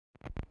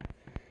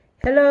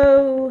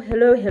Hello at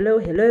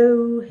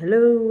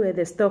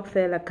the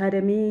Stokvel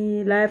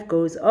Academy. Life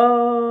goes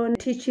on,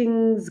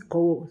 teachings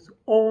goes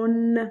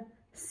on.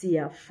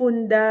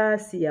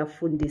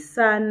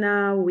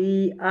 Siyafundisana.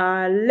 We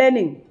are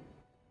learning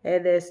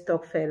at the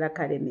Stokvel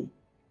Academy.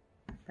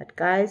 But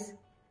guys,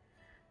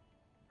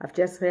 I've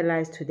just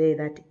realized today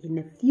that in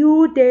a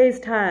few days'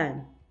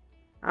 time,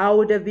 I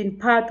would have been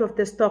part of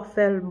the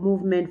Stokvel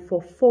movement for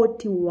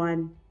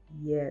 41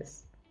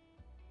 years.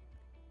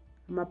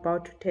 I'm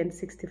about to turn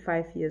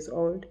 65 years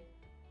old.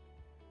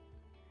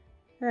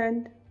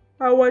 And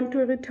I want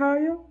to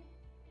retire.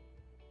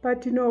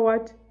 But you know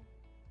what?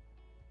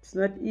 It's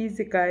not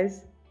easy,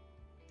 guys.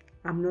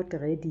 I'm not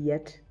ready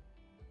yet.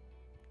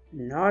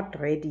 Not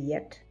ready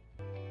yet.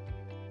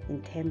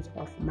 In terms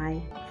of my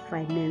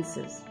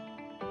finances.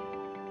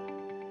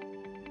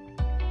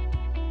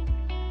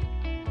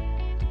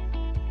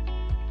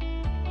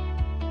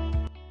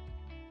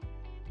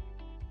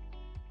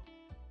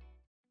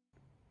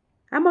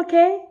 I'm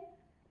okay,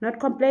 not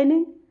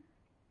complaining,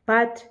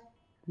 but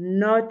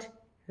not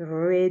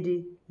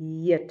ready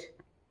yet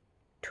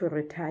to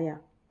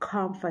retire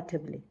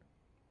comfortably.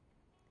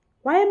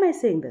 Why am I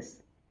saying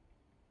this?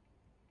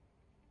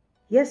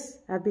 Yes,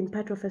 I've been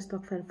part of a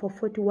Stokvel for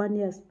 41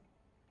 years.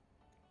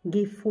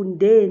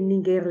 Ngifunde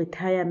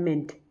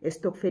nge-retirement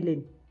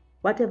eStokvelini.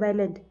 What have I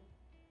learned?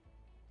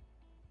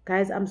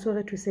 Guys, I'm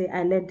sorry to say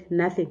I learned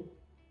nothing.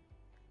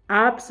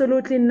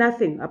 Absolutely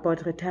nothing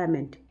about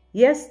retirement.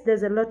 Yes,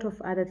 there's a lot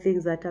of other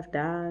things that I've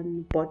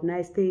done. Bought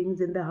nice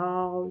things in the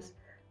house.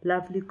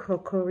 Lovely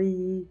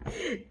crockery,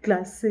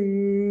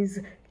 glasses,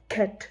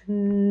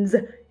 curtains,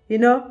 you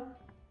know.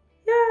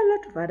 Yeah, a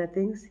lot of other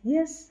things.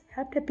 Yes,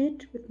 helped a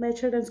bit with my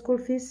children's school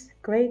fees.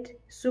 Great,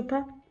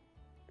 super.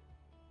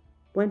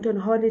 Went on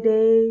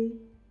holiday.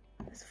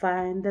 That's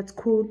fine, that's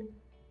cool.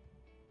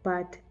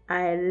 But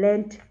I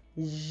learned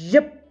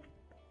zip.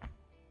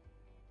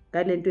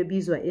 Galento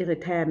ebizwa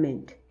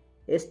retirement.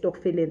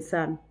 Estokveleni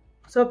sami.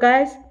 So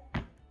guys,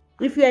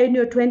 if you are in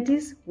your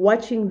 20s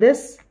watching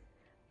this,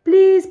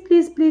 please,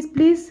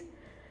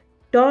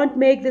 don't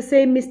make the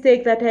same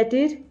mistake that I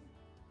did.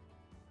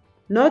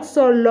 Not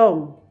so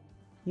long,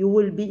 you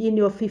will be in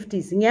your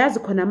 50s. Ngiyazi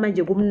khona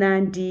manje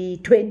kumnandi,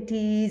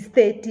 20s,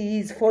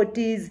 30s,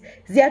 40s,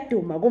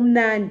 ziyaduma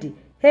kumnandi.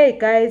 Hey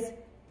guys,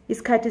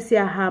 isikhathi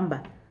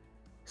siyahamba.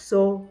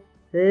 So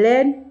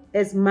learn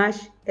as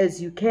much as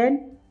you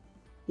can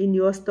in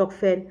your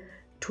Stokvel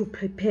to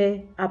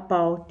prepare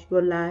about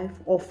your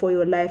life or for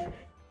your life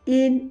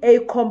in a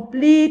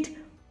complete,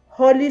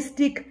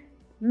 holistic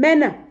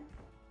manner.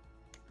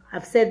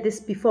 I've said this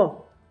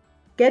before.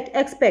 Get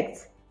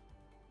experts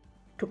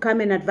to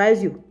come and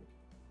advise you.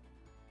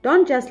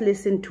 Don't just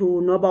listen to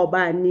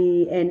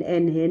Nobaubani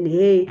and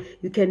hey,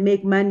 you can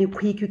make money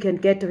quick, you can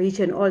get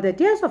rich and all that.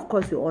 Yes, of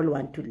course, we all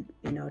want to,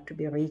 to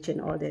be rich and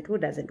all that. Who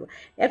doesn't?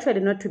 Actually,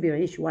 not to be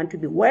rich, you want to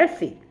be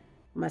wealthy.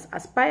 Must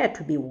aspire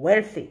to be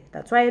wealthy.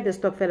 That's why the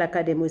Stokvel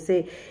Academy will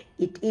say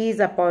it is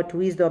about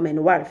wisdom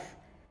and wealth.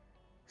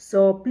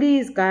 So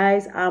please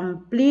guys,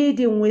 I'm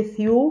pleading with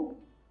you,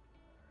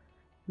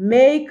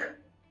 make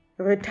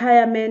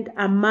retirement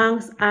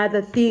amongst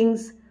other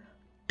things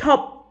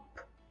top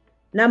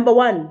number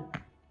one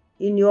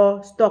in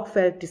your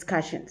Stokvel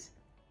discussions.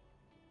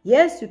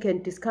 Yes, you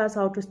can discuss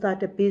how to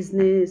start a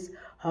business,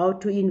 how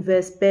to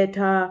invest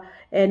better,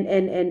 and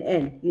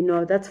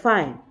that's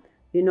fine.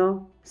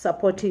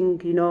 Supporting,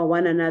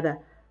 one another.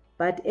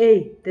 But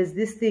hey, there's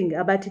this thing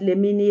about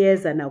lemini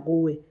years and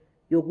agowe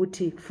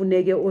yoguti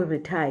funege or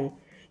retire.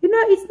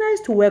 It's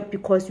nice to work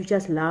because you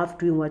just love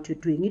doing what you're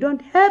doing. You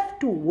don't have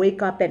to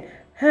wake up and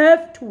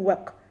have to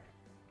work.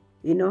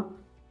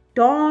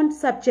 Don't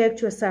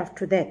subject yourself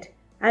to that.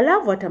 I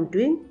love what I'm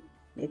doing,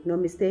 make no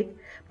mistake.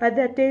 But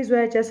there are days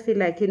where I just feel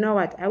like,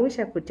 what, I wish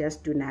I could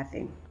just do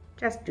nothing.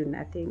 Just do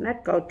nothing,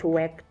 not go to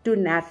work, do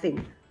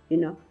nothing,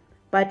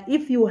 But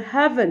if you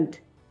haven't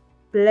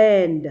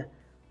planned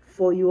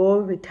for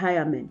your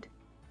retirement,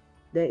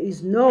 there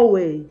is no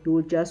way you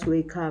will just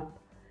wake up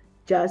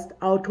just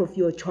out of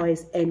your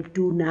choice and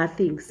do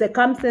nothing.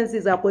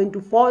 Circumstances are going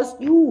to force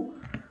you,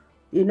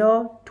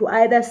 to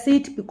either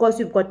sit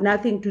because you've got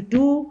nothing to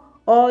do,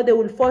 or they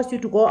will force you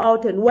to go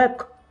out and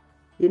work,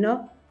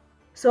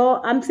 So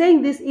I'm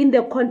saying this in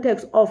the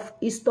context of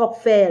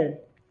Stokvel,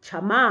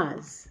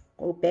 chamas.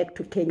 Go back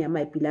to Kenya,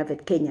 my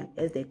beloved Kenya,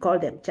 as they call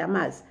them,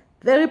 chamas.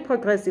 Very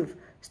progressive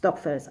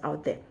Stokvels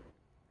out there.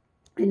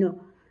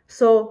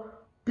 So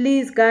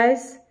please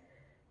guys,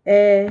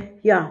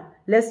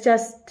 let's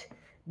just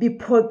be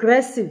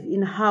progressive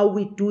in how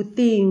we do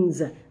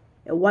things,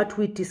 what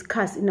we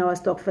discuss in our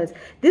Stokvels.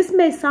 This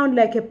may sound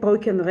like a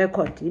broken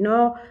record.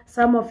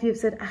 Some of you have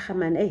said,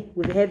 man, hey,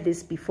 we've had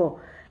this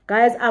before.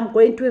 Guys, I'm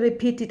going to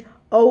repeat it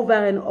over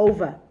and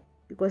over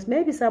because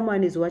maybe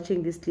someone is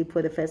watching this clip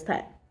for the first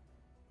time.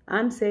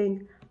 I'm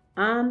saying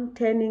I'm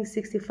turning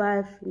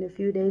 65 in a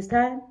few days'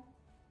 time.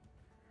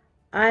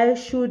 I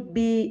should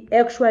be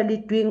actually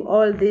doing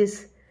all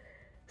this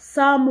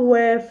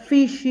somewhere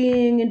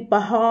fishing in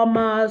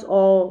Bahamas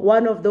or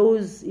one of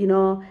those,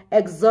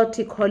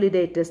 exotic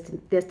holiday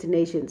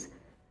destinations.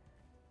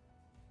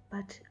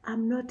 But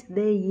I'm not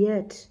there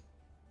yet.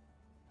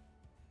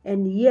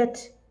 And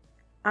yet,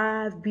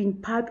 I've been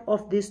part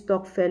of this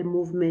Stokvel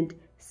movement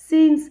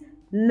since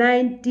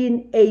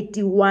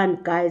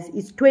 1981, guys.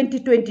 It's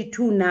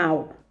 2022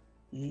 now.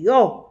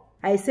 Yo,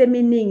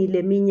 ayiseminingi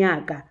le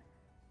minyaka.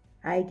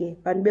 Ayike,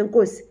 bantu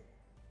benkosi,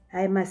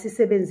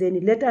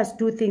 ayimasisebenzeni. Let us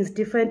do things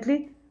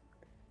differently.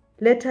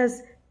 Let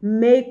us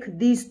make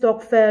these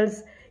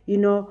Stokvels,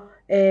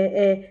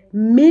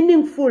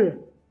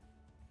 meaningful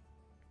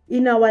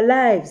in our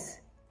lives.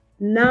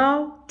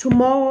 Now,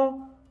 tomorrow,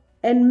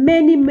 and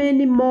many,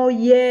 many more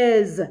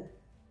years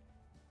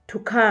to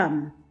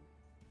come.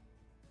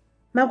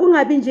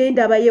 Makungabi nje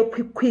indaba ye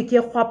quick ye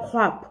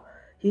khwap.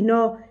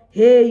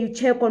 Hey, you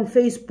check on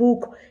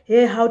Facebook,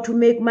 hey, how to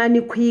make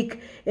money quick,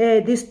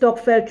 this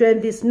Stokvel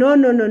trend, this. No,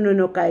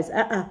 guys.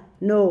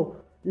 No.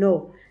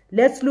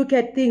 Let's look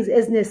at things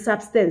as a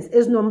substance,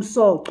 as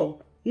nomsoco.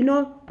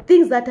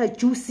 Things that are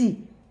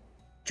juicy.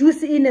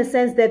 Juicy in a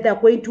sense that they're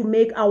going to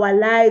make our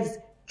lives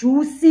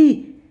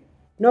juicy.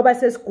 Nobody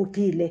says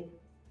kukile.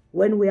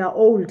 When we are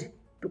old,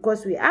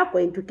 because we are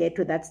going to get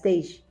to that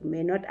stage. You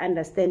may not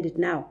understand it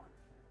now,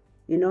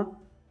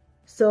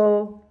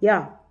 So,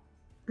 yeah,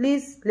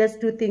 please, let's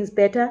do things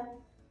better.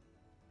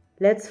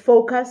 Let's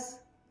focus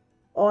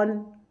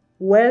on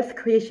wealth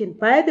creation.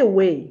 By the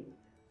way,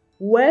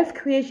 wealth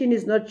creation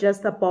is not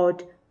just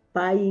about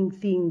buying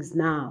things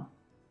now.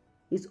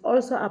 It's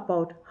also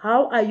about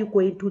how are you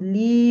going to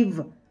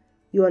live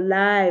your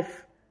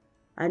life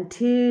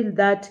until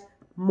that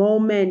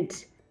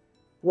moment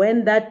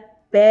when that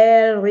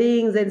bell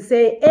rings and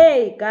say,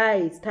 hey,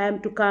 guys, time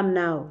to come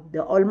now.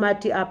 The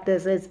Almighty up there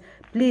says,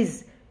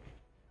 please,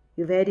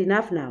 you've had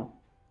enough now.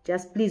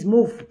 Just please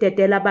move.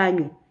 Tetela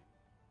banyu.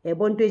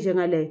 Ebonto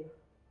jengale.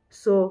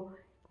 So,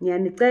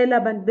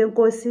 nyanicela bantu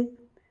benkosi,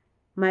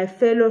 my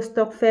fellow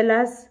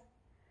Stokvelers,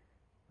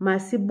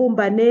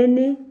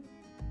 masibumbaneni,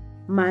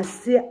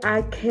 masi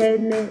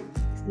akene,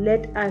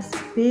 let us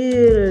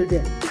build.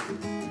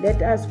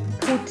 Let us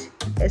put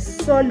a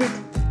solid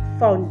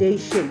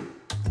foundation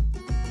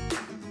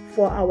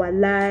for our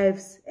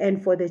lives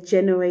and for the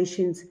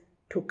generations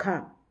to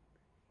come.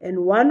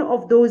 And one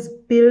of those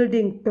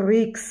building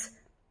bricks,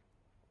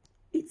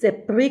 it's a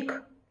brick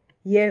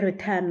year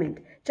retirement.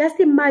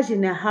 Just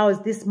imagine a house,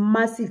 this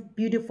massive,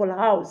 beautiful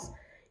house,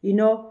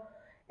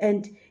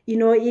 and,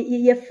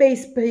 your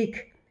face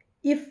brick.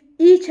 If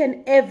each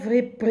and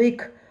every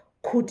brick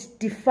could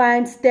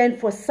stand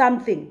for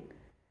something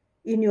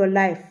in your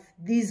life,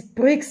 these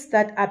bricks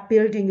that are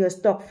building your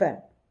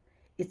Stokvel,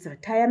 it's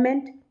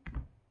retirement,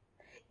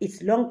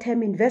 it's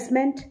long-term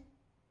investment,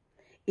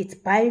 it's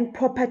buying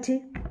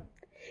property,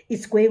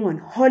 it's going on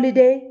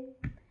holiday,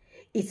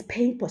 it's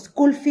paying for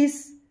school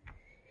fees,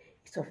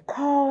 it's of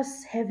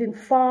course having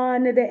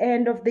fun at the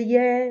end of the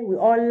year. We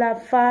all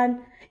love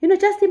fun.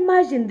 Just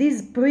imagine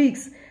these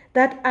bricks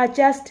that are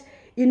just,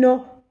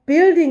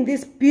 building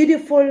this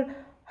beautiful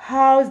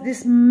house,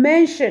 this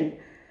mansion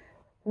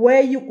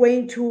where you're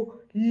going to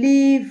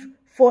live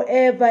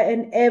forever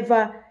and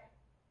ever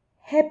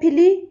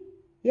happily.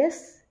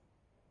 Yes.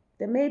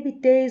 There may be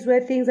days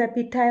where things are a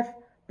bit tough,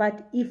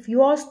 but if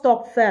your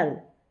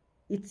Stokvel,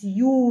 it's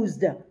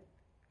used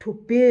to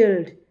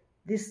build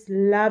this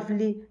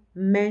lovely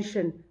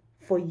mansion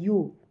for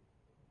you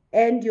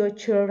and your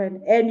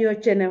children and your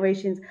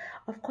generations.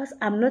 Of course,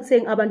 I'm not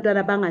saying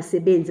abantwana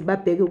bangasebenzi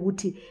babheke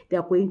ukuthi they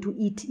are going to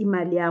eat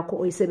imali yakho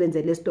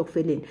oyisebenzele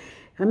Stokveleni.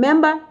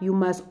 Remember, you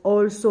must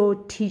also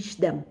teach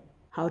them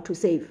how to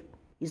save.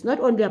 It's not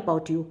only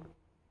about you.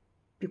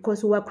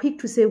 Because we are quick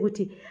to say,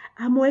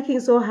 I'm working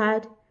so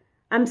hard.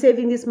 I'm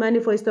saving this money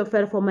for a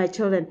Stokvel for my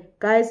children.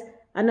 Guys,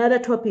 another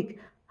topic.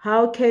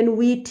 How can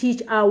we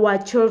teach our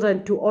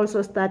children to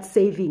also start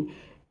saving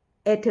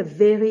at a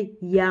very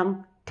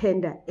young,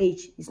 tender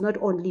age? It's not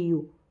only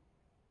you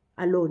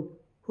alone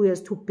who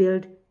has to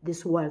build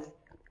this wealth.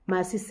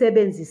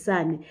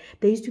 Masisebenzisane.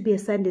 There used to be a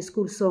Sunday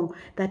school song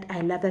that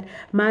I love, that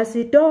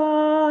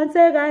Masidonse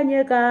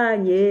kanye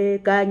kanye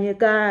kanye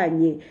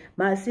kanye,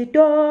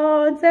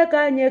 Masidonse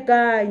kanye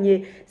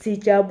kanye,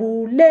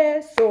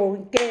 sijabule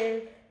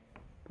sonke.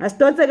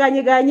 Masidonse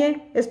kanye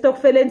kanye,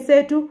 Stokveleni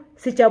sethu,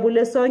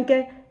 sijabule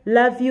sonke.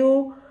 Love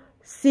you.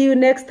 See you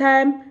next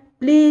time.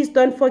 Please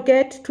don't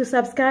forget to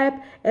subscribe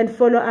and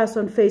follow us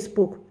on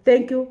Facebook.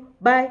 Thank you.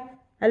 Bye.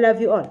 I love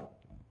you all.